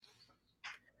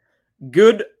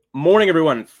Good morning,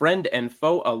 everyone, friend and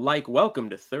foe alike. Welcome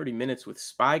to 30 Minutes with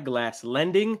Spyglass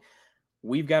Lending.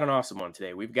 We've got an awesome one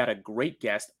today. We've got a great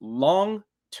guest,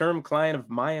 long-term client of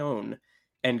my own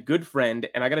and good friend.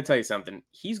 And I got to tell you something.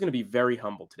 He's going to be very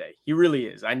humble today. He really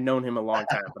is. I've known him a long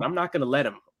time, but I'm not going to let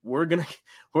him. We're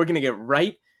gonna get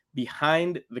right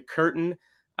behind the curtain.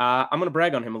 I'm going to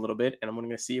brag on him a little bit, and I'm going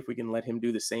to see if we can let him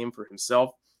do the same for himself.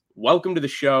 Welcome to the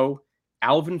show,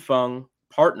 Alvin Phung,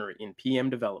 partner in PM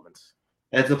Developments.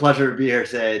 It's a pleasure to be here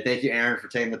today. Thank you, Aaron, for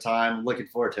taking the time. Looking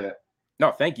forward to it.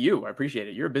 No, thank you. I appreciate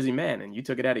it. You're a busy man, and you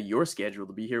took it out of your schedule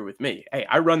to be here with me. Hey,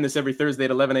 I run this every Thursday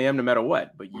at 11 a.m. no matter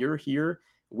what, but you're here.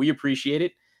 We appreciate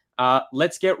it.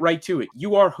 Let's get right to it.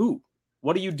 You are who?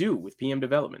 What do you do with PM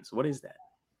Developments? What is that?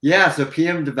 Yeah, so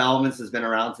PM Developments has been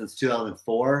around since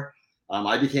 2004.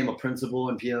 I became a principal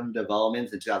in PM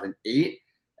Developments in 2008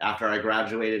 after I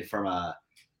graduated from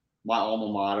my alma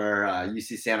mater,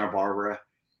 UC Santa Barbara.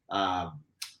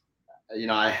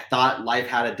 I thought life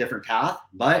had a different path,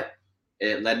 but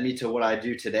it led me to what I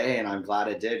do today, and I'm glad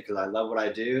it did because I love what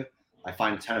I do. I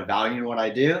find a ton of value in what I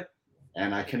do,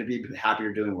 and I couldn't be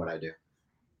happier doing what I do.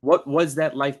 What was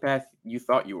that life path you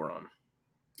thought you were on?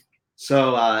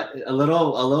 So a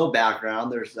little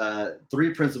background. There's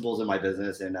three principals in my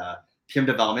business in PM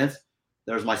Developments.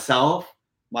 There's myself,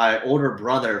 my older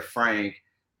brother Frank,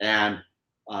 and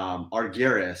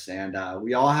Argyris, and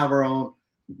we all have our own,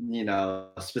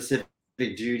 specific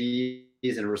duties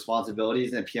and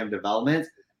responsibilities in PM Development.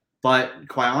 But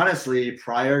quite honestly,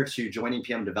 prior to joining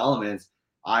PM Developments,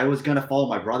 I was going to follow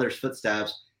my brother's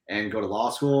footsteps and go to law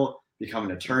school, become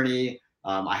an attorney.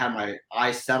 I had my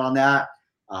eyes set on that.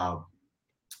 I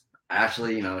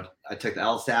took the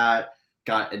LSAT,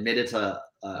 got admitted to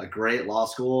a great law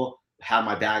school, had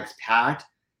my bags packed,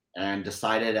 and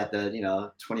decided at the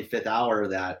 25th hour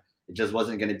that it just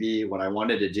wasn't going to be what I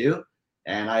wanted to do.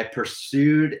 And I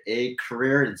pursued a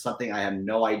career in something I had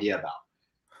no idea about.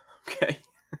 Okay.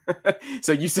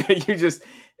 So you said you just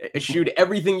eschewed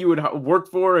everything you would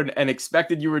work for and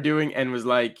expected you were doing and was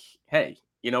like, hey,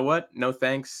 you know what? No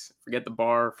thanks. Forget the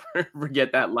bar.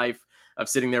 Forget that life of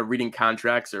sitting there reading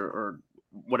contracts or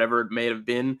whatever it may have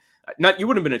been. You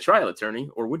wouldn't have been a trial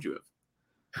attorney, or would you have?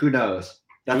 Who knows?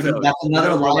 That's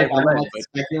another life. I don't like to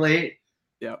speculate.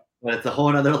 Yeah. But it's a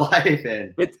whole other life.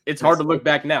 And it's hard to look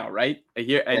back now, right?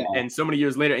 And so many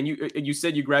years later, and you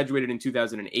said you graduated in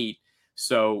 2008.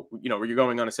 So, you're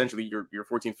going on essentially your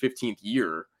 14th, 15th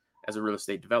year as a real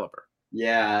estate developer.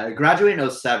 Yeah, I graduated in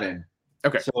 2007.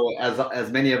 Okay. So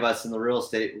as many of us in the real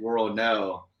estate world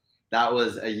know, that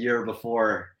was a year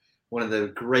before one of the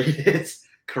greatest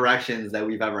corrections that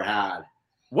we've ever had.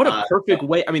 What a perfect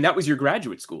way. I mean, that was your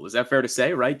graduate school. Is that fair to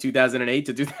say, right? 2008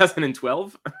 to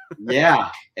 2012? Yeah.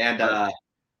 And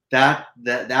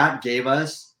that gave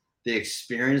us the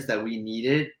experience that we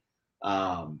needed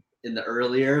in the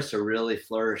early years to really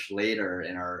flourish later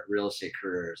in our real estate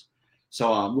careers.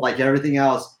 So like everything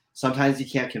else, sometimes you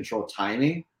can't control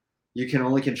timing. You can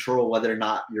only control whether or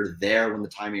not you're there when the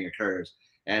timing occurs.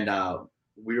 And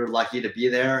we were lucky to be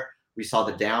there. We saw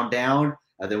the down,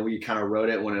 and then we kind of rode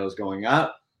it when it was going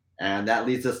up. And that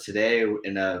leads us today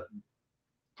in a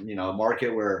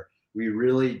market where we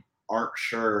really aren't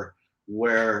sure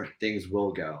where things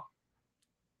will go.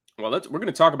 Well, we're going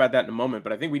to talk about that in a moment,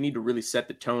 but I think we need to really set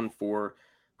the tone for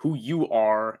who you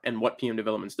are and what PM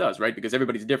Developments does, right? Because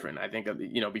everybody's different. I think,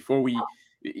 before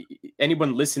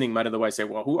anyone listening might otherwise say,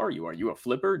 well, who are you? Are you a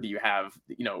flipper? Do you have,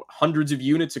 hundreds of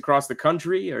units across the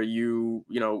country? Are you,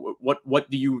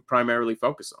 what do you primarily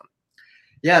focus on?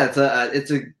 Yeah,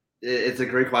 it's a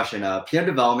great question. PM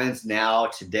Developments now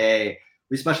today,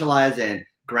 we specialize in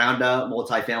ground up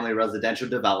multifamily residential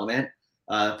development,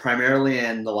 primarily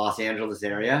in the Los Angeles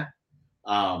area.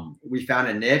 We found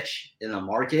a niche in the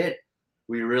market.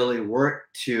 We really work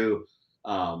to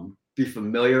be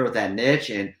familiar with that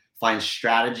niche and find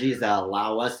strategies that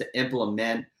allow us to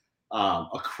implement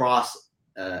across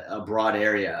a broad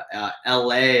area.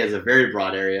 LA is a very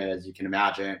broad area, as you can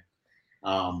imagine.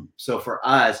 So for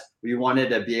us, we wanted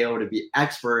to be able to be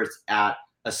experts at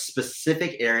a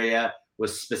specific area with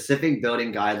specific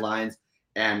building guidelines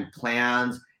and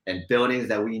plans and buildings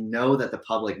that we know that the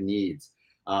public needs.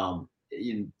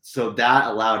 So that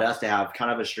allowed us to have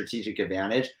kind of a strategic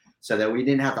advantage so that we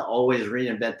didn't have to always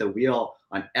reinvent the wheel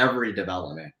on every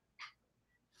development.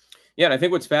 Yeah, and I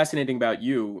think what's fascinating about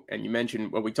you, and you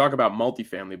mentioned, well, we talk about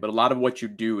multifamily, but a lot of what you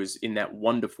do is in that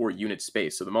 1 to 4 unit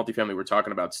space. So the multifamily we're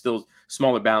talking about still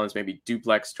smaller balance, maybe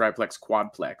duplex, triplex,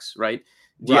 quadplex, right?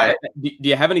 Do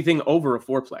you have anything over a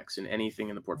fourplex in anything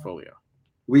in the portfolio?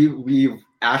 We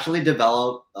actually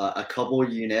developed a couple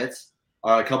units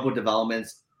or a couple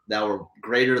developments that were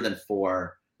greater than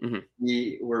 4, Mhm.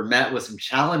 we were met with some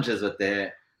challenges with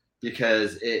it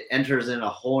because it enters in a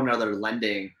whole nother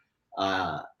lending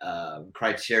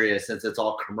criteria since it's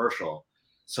all commercial.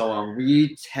 So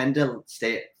we tend to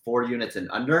stay at 4 units and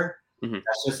under. Mhm.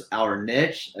 That's just our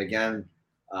niche. Again,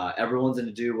 everyone's going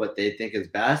to do what they think is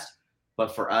best.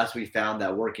 But for us, we found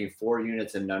that working 4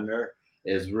 units and under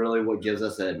is really what gives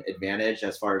us an advantage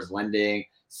as far as lending,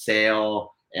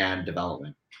 sale, and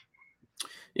development.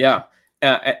 Yeah.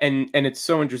 And it's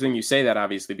so interesting you say that,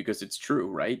 obviously, because it's true,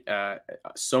 right?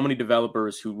 So many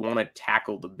developers who want to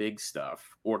tackle the big stuff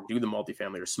or do the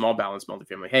multifamily or small balance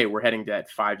multifamily. Hey, we're heading to that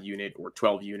 5 unit or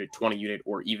 12 unit, 20 unit,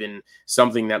 or even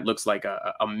something that looks like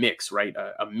a mix, right?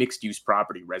 A mixed use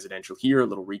property, residential here, a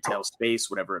little retail space,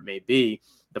 whatever it may be.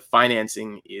 The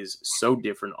financing is so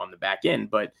different on the back end,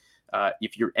 but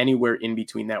if you're anywhere in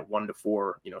between that 1 to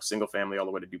 4, single family all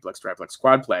the way to duplex, triplex,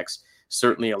 quadplex,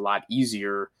 certainly a lot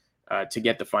easier to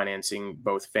get the financing,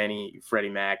 both Fannie, Freddie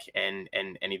Mac, and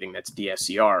anything that's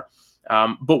DSCR.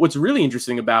 But what's really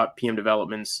interesting about PM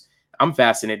developments, I'm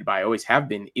fascinated by, always have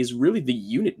been, is really the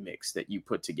unit mix that you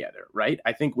put together, right?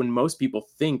 I think when most people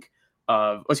think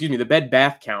of, the bed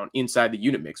bath count inside the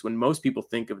unit mix, when most people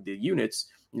think of the units,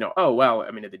 oh, well,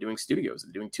 I mean, are they doing studios? Are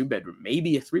they doing 2 bedroom?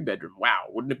 Maybe a 3 bedroom. Wow,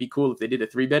 wouldn't it be cool if they did a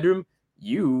 3 bedroom?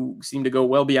 You seem to go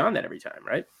well beyond that every time,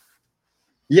 right?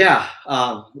 Yeah,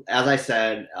 as I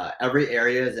said, every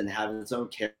area is and has its own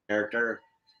character.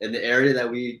 In the area that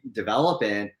we develop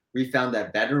in, we found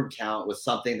that bedroom count was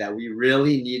something that we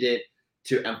really needed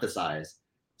to emphasize.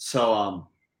 So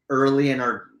early in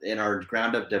our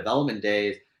ground up development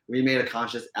days, we made a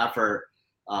conscious effort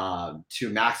to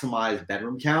maximize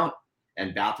bedroom count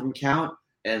and bathroom count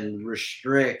and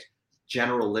restrict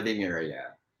general living area.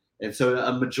 And so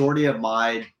a majority of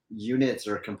my units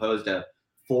are composed of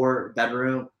 4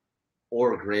 bedroom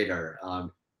or greater.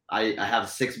 I have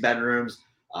 6 bedrooms.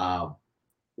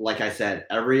 Like I said,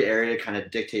 every area kind of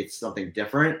dictates something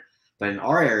different. But in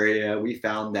our area, we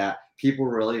found that people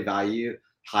really value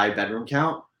high bedroom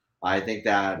count. I think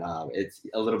that it's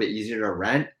a little bit easier to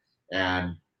rent,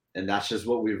 and that's just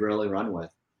what we really run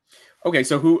with. Okay,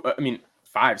 so I mean,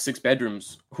 5, 6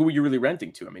 bedrooms, who are you really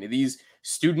renting to? I mean, are these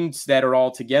students that are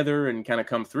all together and kind of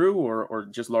come through, or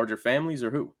just larger families,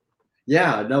 or who?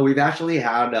 Yeah, no, we've had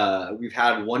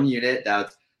 1 unit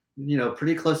that's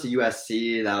pretty close to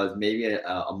USC. That was maybe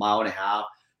a mile and a half.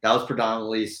 That was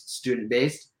predominantly student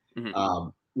based. Hmm.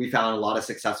 We found a lot of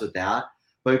success with that.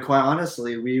 But quite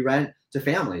honestly, we rent to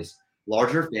families,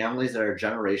 larger families that are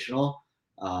generational.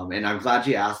 And I'm glad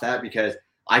you asked that because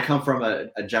I come from a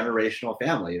generational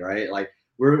family, right? Like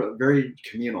we're very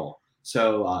communal.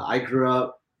 So I grew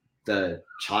up the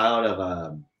child of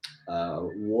a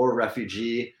war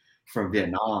refugee from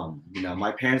Vietnam.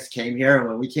 My parents came here, and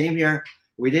when we came here,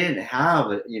 we didn't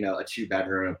have a 2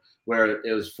 bedroom where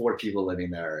it was 4 people living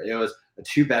there. It was a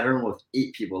 2 bedroom with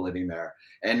 8 people living there,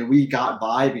 and we got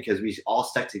by because we all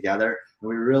stuck together and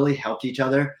we really helped each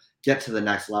other get to the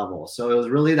next level. So it was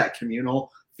really that communal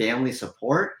family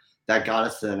support that got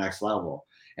us to the next level.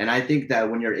 And I think that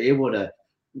when you're able to,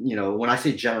 when I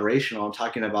say generational, I'm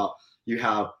talking about you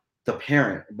have the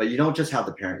parent, but you don't just have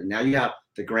the parent. Now you have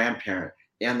the grandparent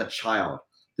and the child.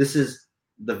 This is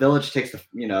the village takes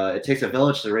it takes a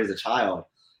village to raise a child.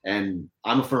 And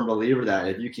I'm a firm believer that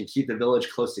if you can keep the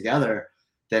village close together,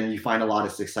 then you find a lot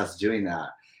of success doing that.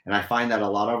 And I find that a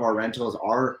lot of our rentals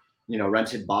are,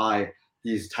 rented by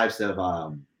these types of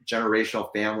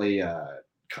generational family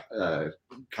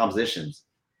compositions.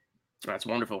 That's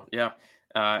wonderful. Yeah.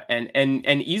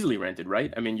 And easily rented,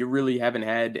 right? I mean, you really haven't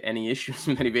had any issues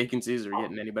with any vacancies or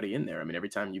getting anybody in there. I mean, every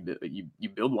time you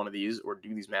build one of these or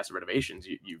do these massive renovations,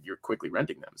 you're quickly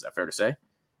renting them. Is that fair to say?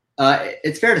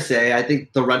 It's fair to say. I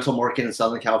think the rental market in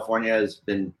Southern California has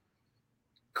been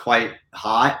quite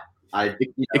hot. I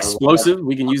think Explosive.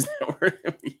 We can use that word.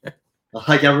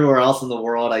 like everywhere else in the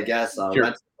world, I guess Sure.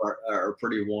 rents are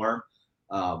pretty warm.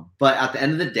 But at the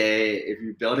end of the day, if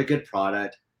you build a good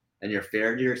product and you're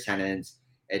fair to your tenants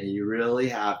and you really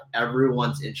have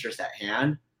everyone's interest at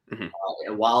hand, Hmm.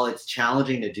 and while it's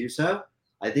challenging to do so,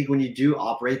 I think when you do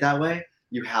operate that way,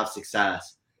 you have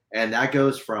success. And that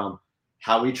goes from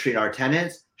how we treat our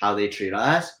tenants, how they treat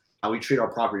us, how we treat our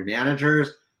property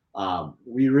managers.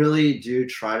 We really do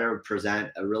try to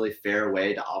present a really fair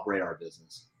way to operate our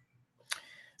business.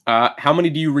 How many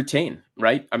do you retain?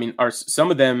 Right. I mean, are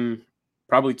some of them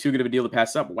probably too good of a deal to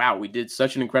pass up? Wow, we did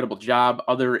such an incredible job.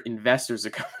 Other investors are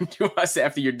coming to us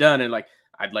after you're done and like,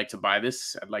 I'd like to buy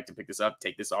this. I'd like to pick this up,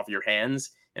 take this off your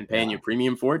hands, and paying Yeah. you a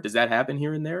premium for it. Does that happen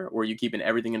here and there, or are you keeping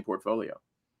everything in portfolio?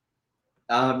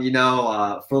 For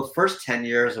the first 10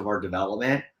 years of our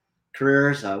development,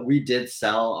 careers, we did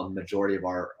sell a majority of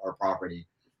our property.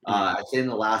 I'd say in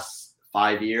the last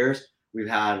 5 years, we've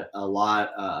had a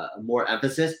lot more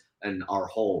emphasis in our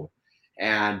hold.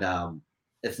 And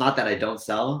it's not that I don't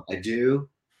sell, I do,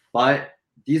 but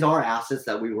these are assets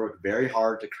that we work very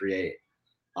hard to create.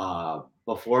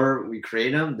 Before we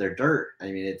create them, they're dirt.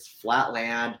 I mean, it's flat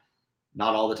land,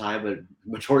 not all the time, but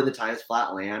majority of the time it's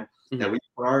flat land that we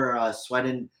put our sweat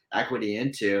and equity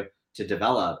into to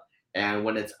develop. And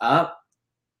when it's up,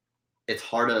 it's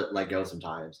hard to let go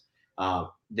sometimes.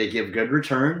 They give good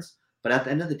returns, but at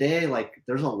the end of the day, like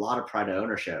there's a lot of pride of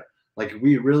ownership. Like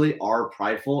we really are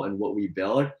prideful in what we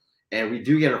build, and we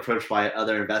do get approached by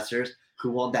other investors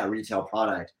who want that retail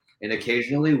product. And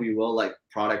occasionally we will let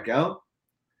product go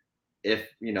if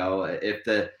if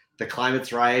the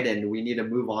climate's right and we need to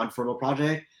move on from a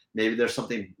project. Maybe there's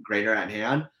something greater at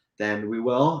hand, then we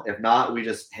will. If not, we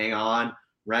just hang on,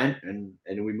 rent, and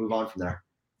we move on from there.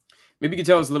 Maybe you could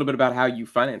tell us a little bit about how you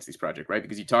finance these projects, right?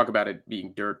 Because you talk about it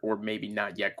being dirt, or maybe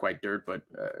not yet quite dirt, but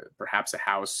perhaps a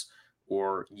house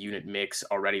or unit mix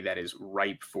already that is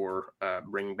ripe for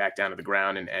bringing back down to the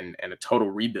ground and a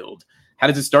total rebuild. How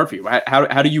does it start for you?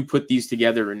 How do you put these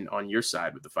together on your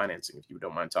side with the financing, if you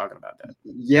don't mind talking about that?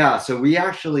 Yeah, so we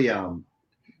actually, and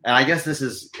I guess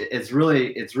it's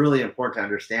really important to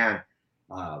understand.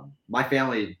 My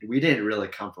family, we didn't really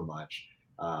come from much.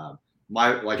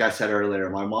 Like I said earlier,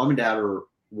 my mom and dad were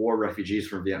war refugees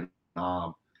from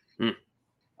Vietnam.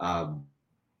 Um,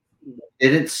 it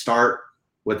didn't start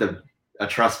with a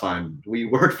trust fund. We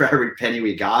worked for every penny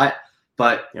we got,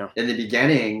 but in the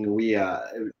beginning, we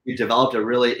developed a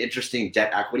really interesting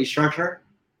debt equity structure.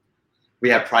 We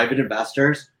had private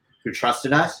investors who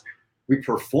trusted us. We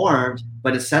performed,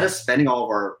 but instead of spending all of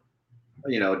our,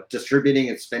 distributing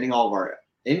and spending all of our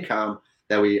income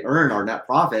that we earned, our net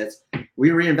profits,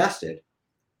 we reinvested.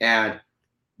 And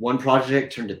one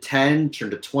project turned to 10,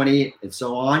 turned to 20, and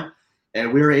so on.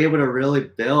 And we were able to really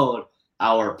build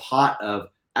our pot of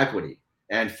equity.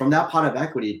 And from that pot of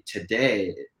equity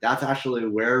today, that's actually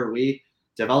where we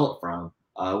develop from.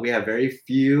 We have very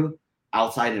few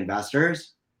outside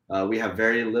investors. We have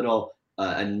very little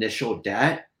initial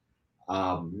debt.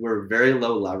 We're very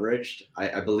low leveraged.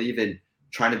 I believe in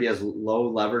trying to be as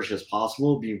low leveraged as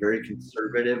possible, being very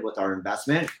conservative with our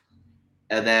investment.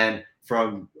 And then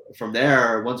from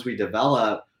there, once we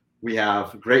develop, we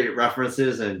have great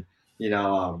references and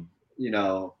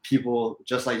people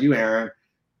just like you, Aaron,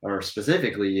 or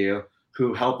specifically you,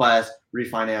 who help us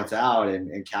refinance out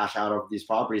and cash out of these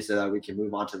properties so that we can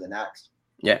move on to the next.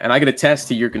 Yeah, and I can attest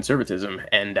to your conservatism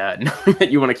and knowing that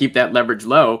you want to keep that leverage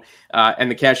low, and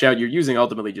the cash out you're using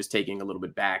ultimately just taking a little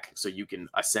bit back so you can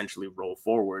essentially roll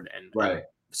forward and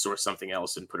source something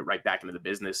else and put it right back into the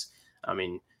business. I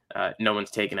mean, no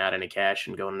one's taking out any cash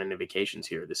and going on any vacations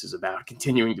here. This is about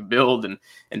continuing to build and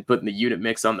putting the unit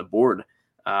mix on the board.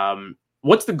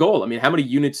 What's the goal? I mean, how many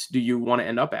units do you want to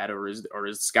end up at, or is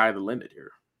the sky the limit here?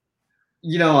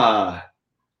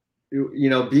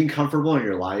 Being comfortable in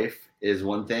your life is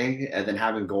one thing, and then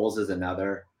having goals is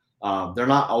another. They're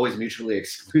not always mutually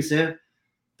exclusive,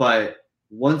 but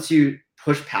once you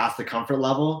push past the comfort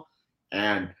level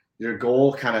and your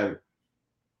goal kind of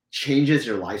changes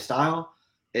your lifestyle,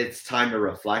 it's time to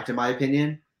reflect, in my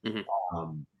opinion.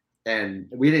 And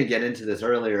we didn't get into this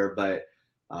earlier, but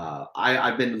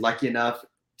I've been lucky enough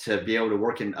to be able to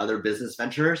work in other business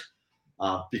ventures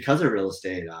because of real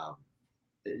estate.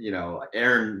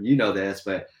 Aaron, you know this,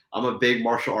 but I'm a big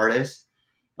martial artist.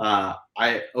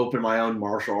 I opened my own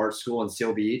martial arts school in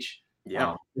Seal Beach.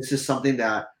 This is something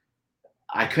that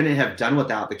I couldn't have done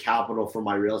without the capital for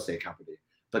my real estate company.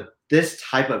 But this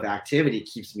type of activity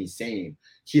keeps me sane,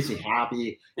 keeps me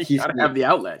happy. You gotta have the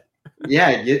outlet.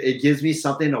 It gives me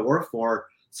something to work for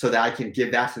so that I can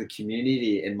give back to the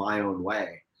community in my own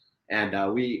way. And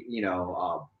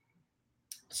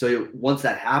so once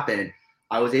that happened,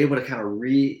 I was able to kind of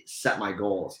reset my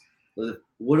goals.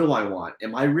 What do I want?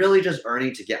 Am I really just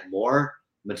earning to get more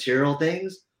material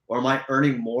things, or am I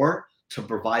earning more to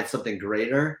provide something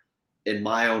greater in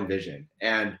my own vision?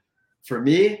 And for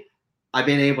me, I've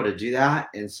been able to do that.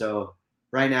 And so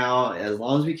right now, as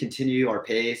long as we continue our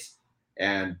pace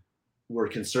and we're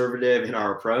conservative in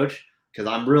our approach, because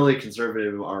I'm really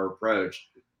conservative in our approach,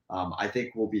 I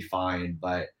think we'll be fine.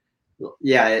 But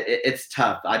yeah, it's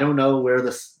tough. I don't know where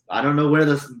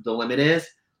the limit is.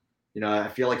 I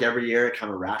feel like every year it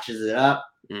kind of ratchets it up.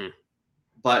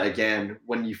 But again,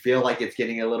 when you feel like it's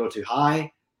getting a little too high,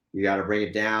 you got to bring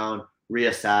it down,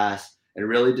 reassess, and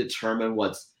really determine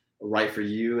what's right for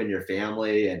you and your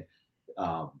family and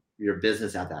your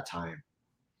business at that time.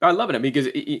 I love it because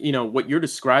what you're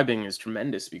describing is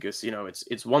tremendous because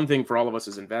it's one thing for all of us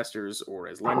as investors or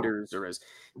as lenders or as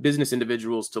business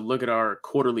individuals to look at our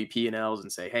quarterly P&Ls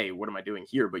and say, "Hey, what am I doing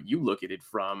here?" But you look at it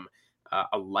from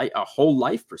a whole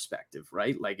life perspective,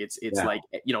 right? Like it's Yeah. like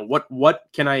what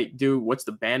can I do? What's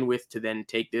the bandwidth to then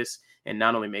take this and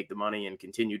not only make the money and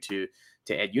continue to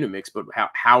add unit mix, but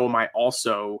how am I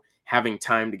also having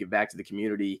time to give back to the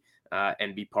community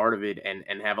and be part of it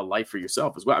and have a life for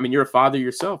yourself as well. I mean, you're a father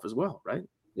yourself as well, right?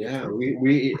 You have Yeah, twins.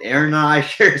 we Aaron and I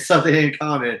share something in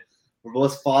common. We're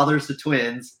both fathers to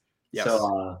twins,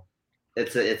 so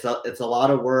Yes. it's a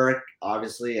lot of work,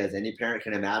 obviously, as any parent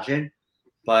can imagine.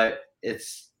 But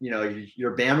it's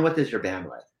your bandwidth is your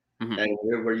bandwidth, Hmm. and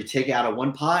where you take out of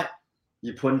one pot,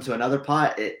 you put into another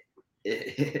pot,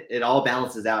 it all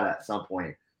balances out at some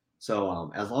point.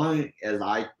 So as long as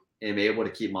I am able to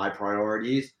keep my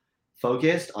priorities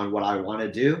focused on what I want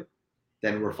to do,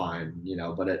 then we're fine,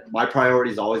 But my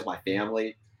priority is always my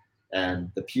family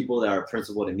and the people that are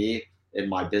principal to me in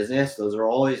my business. Those are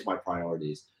always my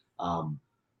priorities. Um,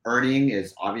 Earning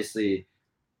is obviously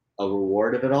a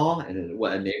reward of it all, and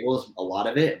what enables a lot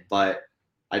of it. But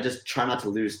I just try not to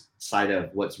lose sight of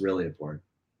what's really important.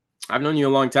 I've known you a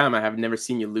long time. I have never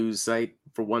seen you lose sight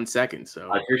for 1 second. I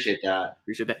So appreciate that.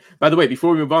 appreciate that. By the way,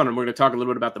 before we move on, and we're going to talk a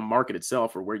little bit about the market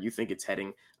itself or where you think it's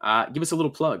heading. Give us a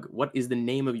little plug. What is the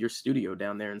name of your studio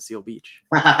down there in Seal Beach?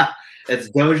 It's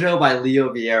Dojo by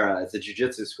Leo Vieira. It's a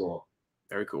jiu-jitsu school.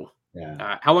 Very cool.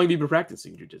 Yeah. How long have you been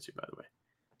practicing jujitsu, by the way?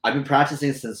 I've been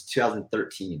practicing since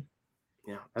 2013.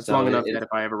 Yeah, that's So long enough that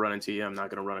if I ever run into you, I'm not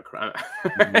going to run across.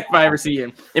 If I ever see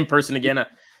you in person again,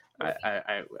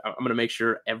 I'm going to make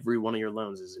sure every one of your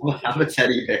loans is in good I'm a shape.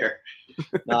 teddy bear.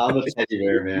 No, I'm a teddy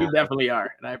bear, man. You definitely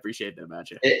are, and I appreciate that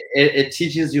about you. It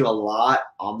teaches you a lot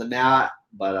on the mat,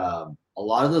 but a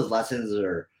lot of those lessons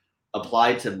are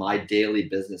applied to my daily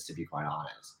business, to be quite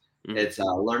honest. Mhm. It's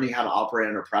learning how to operate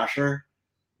under pressure,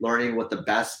 learning what the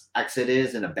best exit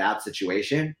is in a bad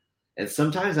situation, and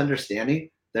sometimes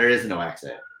understanding there is no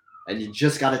exit. And you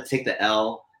just got to take the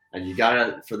L, and you got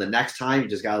to, for the next time, you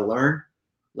just got to learn.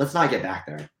 Let's not get back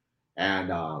there.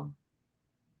 And I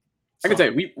can so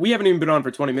tell you, we haven't even been on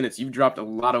for 20 minutes. You've dropped a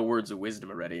lot of words of wisdom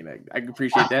already, and I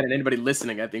appreciate that. And anybody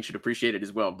listening, I think, should appreciate it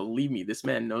as well. Believe me, this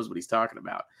man knows what he's talking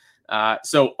about.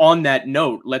 So, on that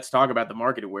note, let's talk about the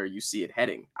market and where you see it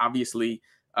heading. Obviously,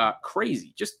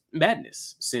 crazy, just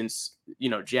madness since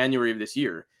January of this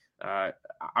year. Uh,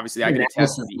 Obviously, I can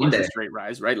attest to since the Monday. interest rate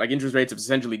rise, right? Like interest rates have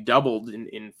essentially doubled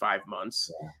in 5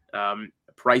 months.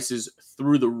 Prices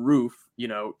through the roof,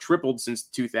 tripled since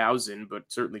 2000, but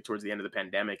certainly towards the end of the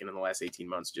pandemic and in the last 18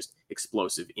 months, just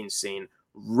explosive, insane.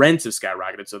 Rents have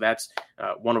skyrocketed. So that's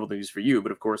wonderful news for you.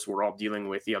 But of course, we're all dealing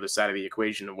with the other side of the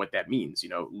equation and what that means.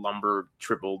 Lumber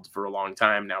tripled for a long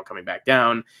time, now coming back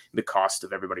down. The cost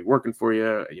of everybody working for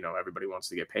you, everybody wants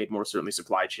to get paid more. Certainly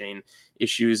supply chain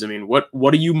issues. I mean, what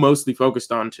are you mostly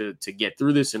focused on to get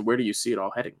through this, and where do you see it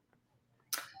all heading?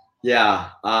 Yeah.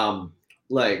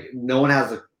 Like no one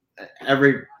has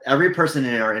every person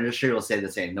in our industry will say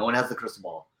the same. No one has the crystal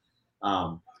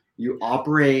ball. You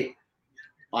operate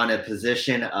on a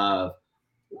position of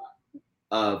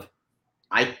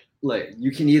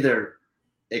you can either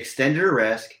extend your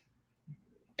risk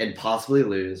and possibly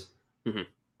lose, Mhm.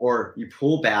 or you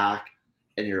pull back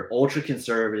and you're ultra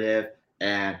conservative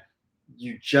and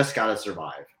you just got to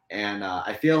survive. And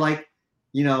I feel like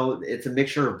it's a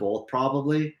mixture of both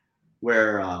probably,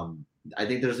 where I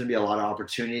think there's going to be a lot of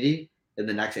opportunity in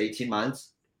the next 18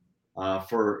 months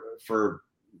for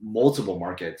multiple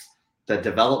markets, the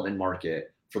development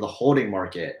market, for the holding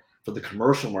market, for the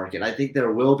commercial market. I think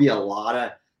there will be a lot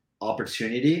of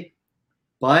opportunity,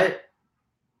 but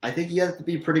I think you have to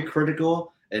be pretty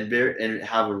critical and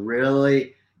have a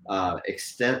really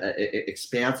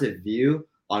expansive view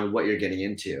on what you're getting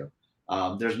into.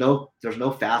 There's no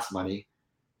fast money.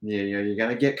 You're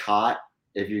gonna get caught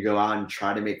if you go out and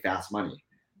try to make fast money.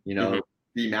 Mhm.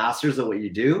 Be masters of what you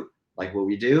do, like what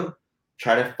we do.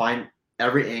 Try to find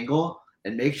every angle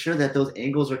and make sure that those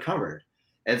angles are covered.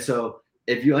 And so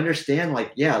if you understand,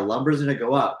 like, yeah, lumber's gonna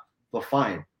go up, but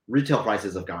fine, retail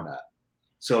prices have gone up.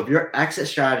 So if your exit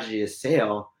strategy is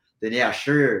sale, then yeah,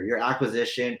 sure, your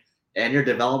acquisition and your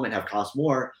development have cost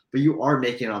more, but you are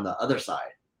making it on the other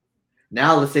side.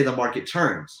 Now let's say the market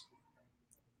turns.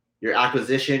 Your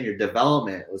acquisition, your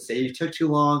development, let's say you took too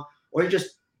long, or you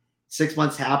just 6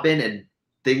 months happen and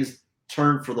things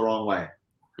turn for the wrong way.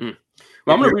 Mm. Well, If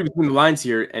I'm going you're to read between the lines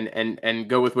here and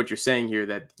go with what you're saying here,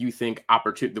 that you think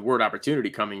the word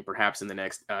opportunity coming perhaps in the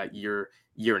next year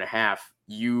and a half.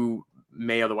 You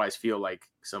may otherwise feel like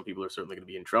some people are certainly going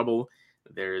to be in trouble.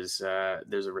 there's a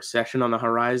recession on the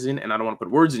horizon, and I don't want to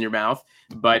put words in your mouth,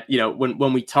 but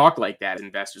when we talk like that as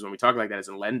investors, when we talk like that as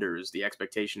lenders, the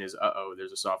expectation is,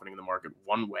 there's a softening in the market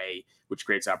one way, which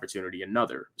creates opportunity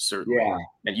another, certainly. Yeah,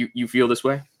 And you feel this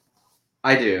way?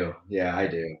 I do. Yeah, I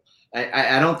do.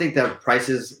 I don't think that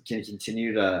prices can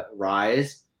continue to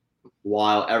rise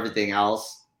while everything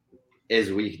else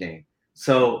is weakening.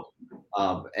 So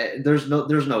there's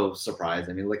no surprise.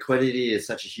 I mean, liquidity is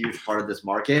such a huge part of this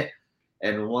market,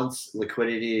 and once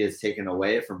liquidity is taken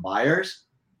away from buyers,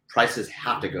 prices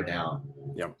have to go down.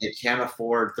 Yep. You can't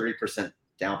afford 3%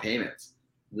 down payments.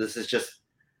 This is just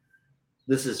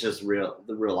the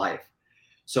real life.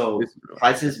 So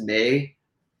prices may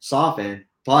soften,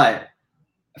 but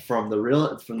from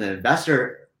the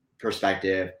investor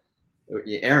perspective,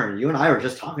 Aaron, you and I were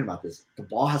just talking about this. The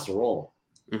ball has to roll.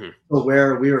 Mm-hmm. So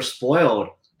where we were spoiled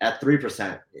at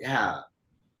 3%, yeah,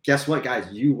 guess what,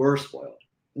 guys? You were spoiled,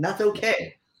 and that's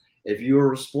okay. If you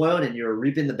were spoiled and you're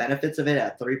reaping the benefits of it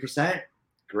at 3%,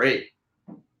 great.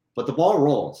 But the ball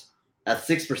rolls at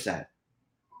 6%,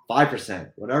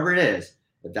 5%, whatever it is.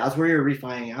 If that's where you're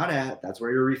refining out at, that's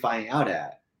where you're refining out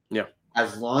at. Yeah.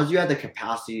 As long as you have the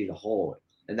capacity to hold,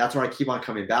 and that's where I keep on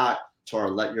coming back to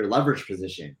your leverage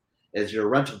position, is your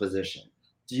rental position.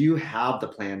 Do you have the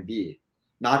plan B?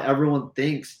 Not everyone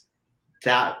thinks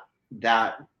that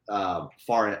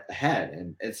far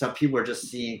ahead, and some people are just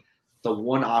seeing the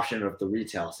one option of the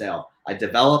retail sale. I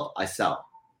develop, I sell,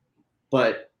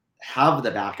 but have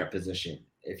the backup position.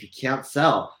 If you can't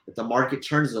sell, if the market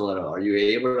turns a little, are you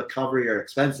able to cover your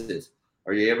expenses?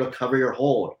 Are you able to cover your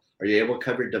hold? Are you able to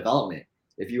cover your development?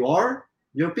 If you are,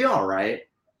 you'll be all right.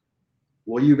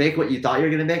 Will you make what you thought you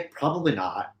were going to make? Probably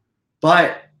not.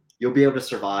 But you'll be able to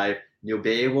survive. You'll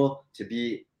be able to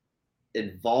be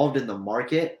involved in the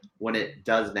market when it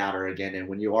does matter again, and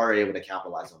when you are able to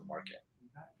capitalize on the market.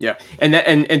 Yeah,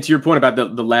 and to your point about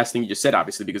the last thing you just said,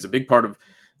 obviously, because a big part of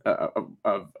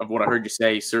what I heard you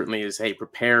say certainly is, hey,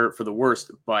 prepare for the worst,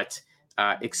 but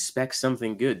expect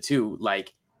something good too.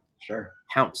 Like, sure,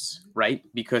 pounce, right?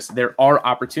 Because there are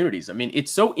opportunities. I mean,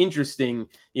 it's so interesting,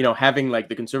 having like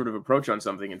the conservative approach on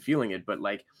something and feeling it, but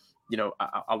like,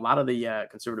 a lot of the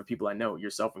conservative people I know,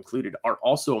 yourself included, are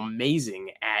also amazing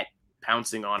at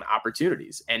pouncing on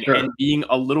opportunities and being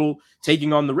a little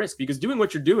taking on the risk, because doing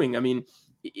what you're doing, I mean,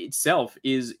 itself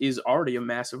is already a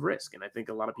massive risk. And I think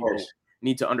a lot of people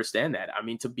need to understand that. I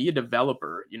mean, to be a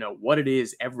developer, what it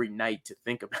is every night to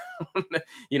think about,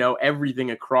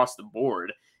 everything across the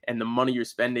board and the money you're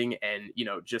spending and,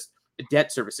 just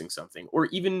debt servicing something, or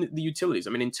even the utilities. I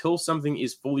mean, until something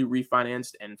is fully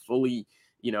refinanced and fully,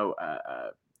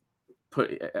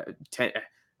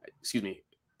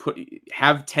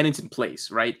 have tenants in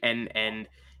place, right? And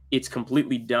it's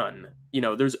completely done.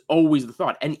 There's always the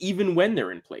thought. And even when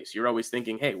they're in place, you're always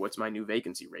thinking, hey, what's my new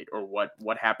vacancy rate? Or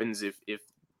what happens if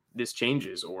this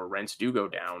changes, or rents do go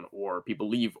down, or people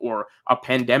leave, or a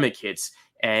pandemic hits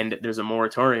and there's a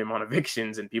moratorium on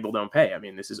evictions and people don't pay. I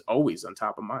mean, this is always on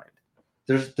top of mind.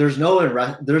 There's no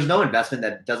investment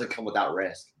that doesn't come without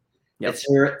risk. Yep. It's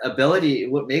your ability.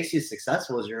 What makes you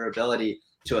successful is your ability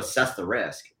to assess the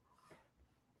risk.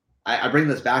 I bring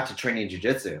this back to training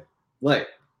jiu-jitsu. Look,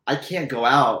 I can't go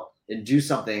out and do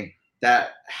something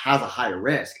that has a high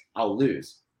risk. I'll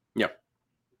lose. Yep.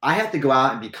 I have to go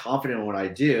out and be confident in what I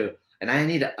do, and I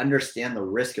need to understand the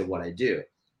risk of what I do.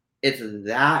 It's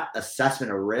that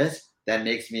assessment of risk that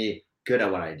makes me good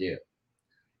at what I do.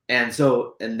 And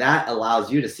that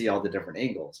allows you to see all the different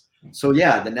angles. So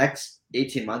yeah, the next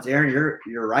 18 months, Aaron,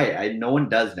 you're right. No one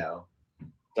does know.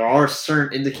 There are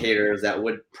certain indicators that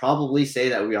would probably say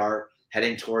that we are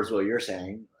heading towards what you're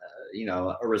saying,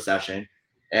 a recession,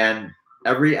 and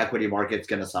every equity market's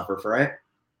going to suffer for it.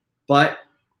 But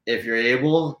if you're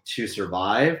able to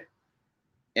survive,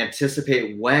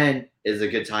 anticipate when is a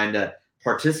good time to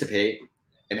participate,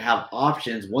 and have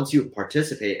options once you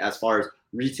participate, as far as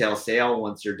retail sale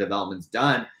once your development's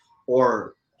done,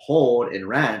 or hold and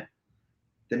rent,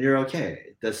 then you're okay.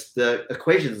 The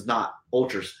equation is not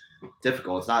ultra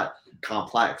difficult. It's not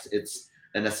complex. It's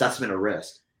an assessment of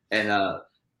risk and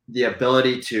the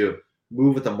ability to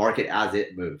move with the market as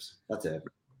it moves. That's it.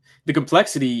 The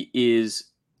complexity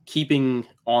is keeping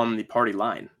on the party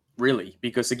line, really,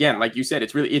 because again, like you said,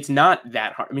 it's not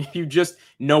that hard. I mean, if you just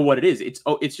know what it is,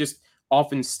 it's just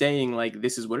often staying like,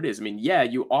 this is what it is. I mean, yeah,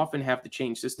 you often have to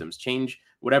change systems, change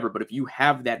whatever, but if you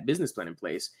have that business plan in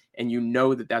place and you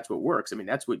know that that's what works, I mean,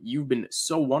 that's what you've been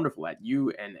so wonderful at,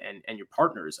 you and your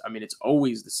partners. I mean, it's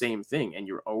always the same thing, and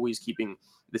you're always keeping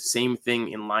the same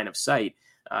thing in line of sight.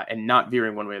 And not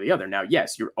veering one way or the other. Now,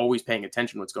 yes, you're always paying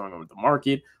attention to what's going on with the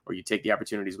market, or you take the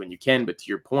opportunities when you can. But to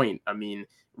your point, I mean,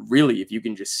 really, if you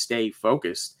can just stay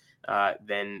focused,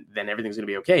 then everything's going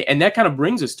to be okay. And that kind of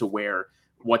brings us to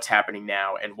what's happening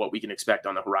now and what we can expect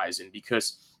on the horizon,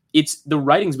 because the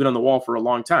writing's been on the wall for a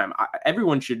long time.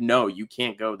 Everyone should know you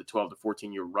can't go the 12 to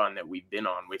 14-year run that we've been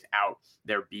on without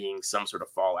there being some sort of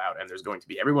fallout. And there's going to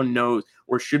be, everyone knows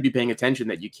or should be paying attention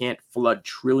that you can't flood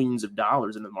trillions of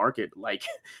dollars in the market like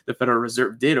the Federal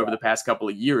Reserve did over the past couple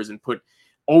of years and put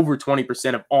over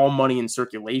 20% of all money in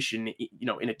circulation,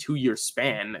 in a 2-year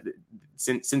span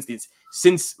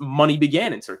since money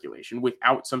began in circulation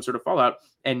without some sort of fallout.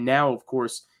 And now, of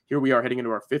course, here we are heading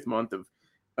into our 5th month of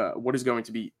what is going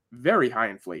to be very high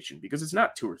inflation, because it's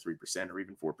not 2 or 3% or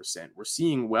even 4%. We're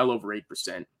seeing well over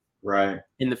 8%. Right.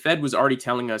 And the Fed was already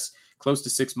telling us close to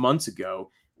 6 months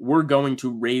ago, we're going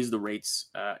to raise the rates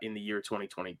in the year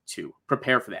 2022.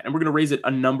 Prepare for that. And we're going to raise it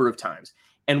a number of times.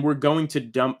 And we're going to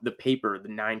dump the paper, the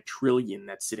 $9 trillion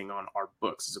that's sitting on our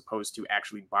books, as opposed to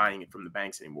actually buying it from the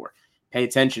banks anymore. Pay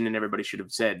attention. And everybody should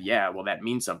have said, yeah, well, that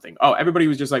means something. Oh, everybody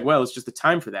was just like, well, it's just the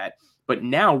time for that. But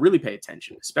now really pay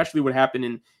attention, especially what happened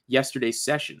in yesterday's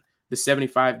session, the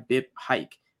 75 bip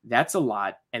hike. That's a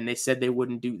lot. And they said they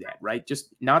wouldn't do that, right?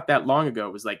 Just not that long ago,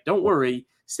 it was like, don't worry,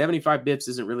 75 bips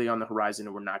isn't really on the horizon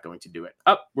and we're not going to do it.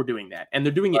 We're doing that. And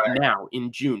they're doing it now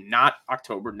in June, not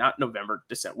October, not November,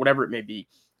 December, whatever it may be.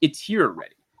 It's here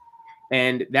already.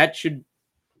 And that should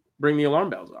bring the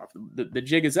alarm bells off. The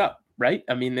jig is up, right?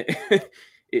 I mean,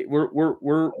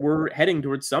 we're heading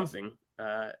towards something.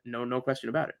 No question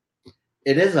about it.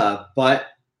 It is up, but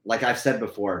like I've said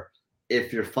before,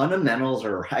 if your fundamentals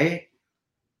are right,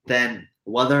 then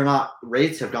whether or not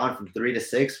rates have gone from 3 to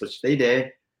 6, which they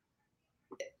did,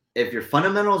 if your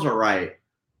fundamentals are right,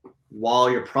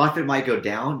 while your profit might go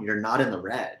down, you're not in the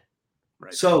red.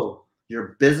 Right. So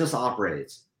your business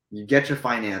operates, you get your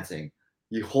financing,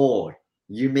 you hold,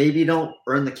 you maybe don't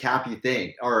earn the cap you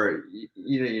think, or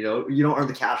you don't earn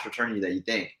the cash return that you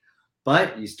think,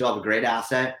 but you still have a great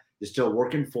asset, you're still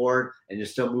working forward, and you're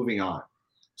still moving on.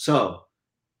 So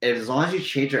as long as you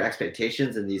change your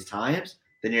expectations in these times,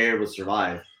 then you're able to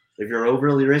survive. If you're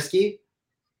overly risky,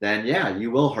 then yeah, you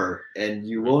will hurt and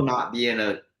you will not be in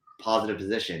a positive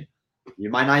position. You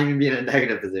might not even be in a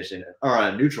negative position or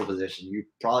a neutral position. You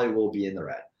probably will be in the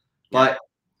red. But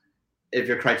if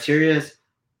your criteria is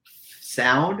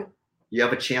sound, you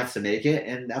have a chance to make it,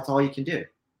 and that's all you can do.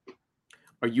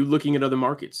 Are you looking at other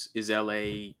markets? Is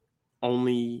LA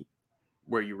only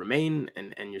where you remain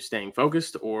and you're staying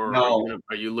focused, or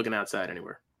are you looking outside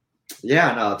anywhere?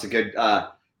 Yeah, no, it's a good,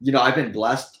 I've been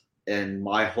blessed in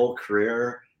my whole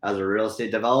career as a real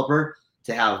estate developer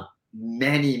to have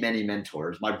many, many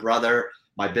mentors. My brother,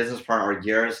 my business partner are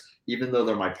years, even though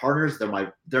they're my partners,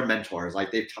 they're mentors.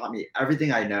 Like, they've taught me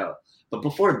everything I know. But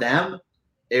before them,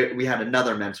 we had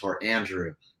another mentor,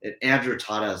 Andrew. And Andrew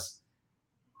taught us,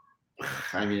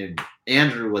 I mean,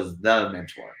 Andrew was the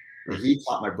mentor. He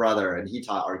taught my brother and he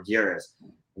taught our Argyris,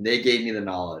 and they gave me the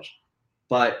knowledge.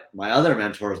 But my other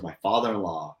mentor is my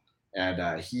father-in-law,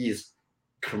 and he's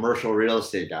commercial real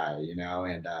estate guy,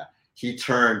 and he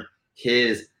turned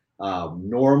his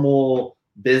normal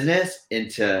business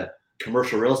into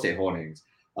commercial real estate holdings.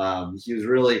 He was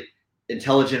really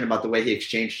intelligent about the way he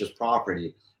exchanged his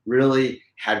property, really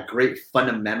had great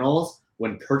fundamentals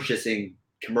when purchasing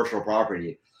commercial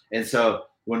property. And so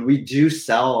when we do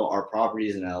sell our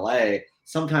properties in LA,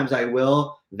 sometimes I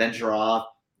will venture off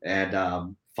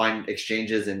and find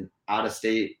exchanges in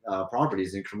out-of-state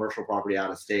properties and commercial property out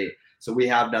of state. So we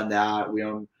have done that. We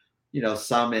own,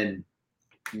 some in,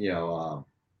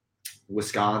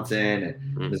 Wisconsin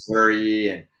and Missouri,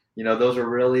 and those are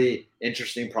really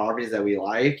interesting properties that we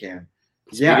like. And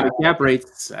speaking of cap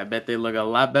rates, I bet they look a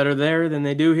lot better there than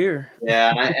they do here.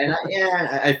 Yeah,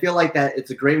 I feel like that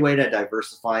it's a great way to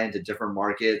diversify into different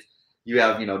markets. You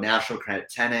have, national credit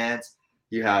tenants,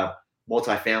 you have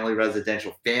multifamily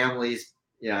residential families,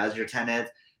 as your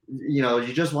tenants.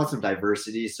 You just want some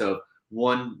diversity. So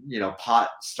one, pot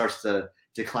starts to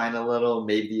decline a little,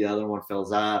 maybe the other one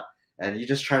fills up, and you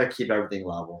just try to keep everything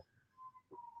level.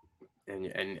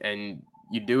 And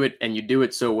you do it, and you do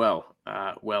it so well.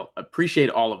 Appreciate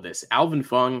all of this. Alvin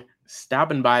Phung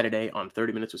stopping by today on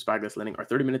 30 Minutes with Spyglass Lending. Our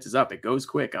 30 minutes is up. It goes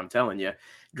quick, I'm telling you.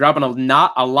 Dropping a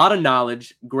lot of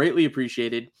knowledge. Greatly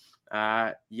appreciated.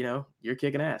 You're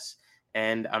kicking ass,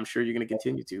 and I'm sure you're going to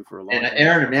continue to for a long time. And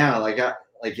Aaron, man,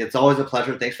 it's always a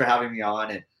pleasure. Thanks for having me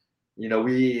on. And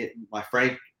my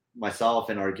Frank, myself,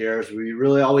 and our gears, we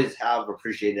really always have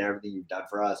appreciated everything you've done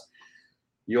for us.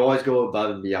 You always go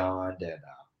above and beyond, and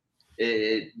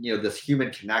this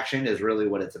human connection is really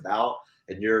what it's about.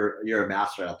 And you're a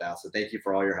master at that. So thank you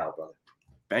for all your help, brother.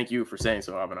 Thank you for saying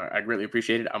so, Alvin. I greatly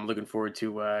appreciate it. I'm looking forward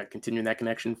to continuing that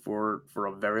connection for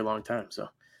a very long time. So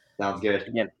Sounds good.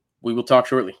 again, we will talk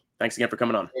shortly. Thanks again for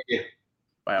coming on. Thank you.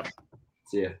 Bye, Alvin.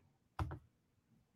 See you.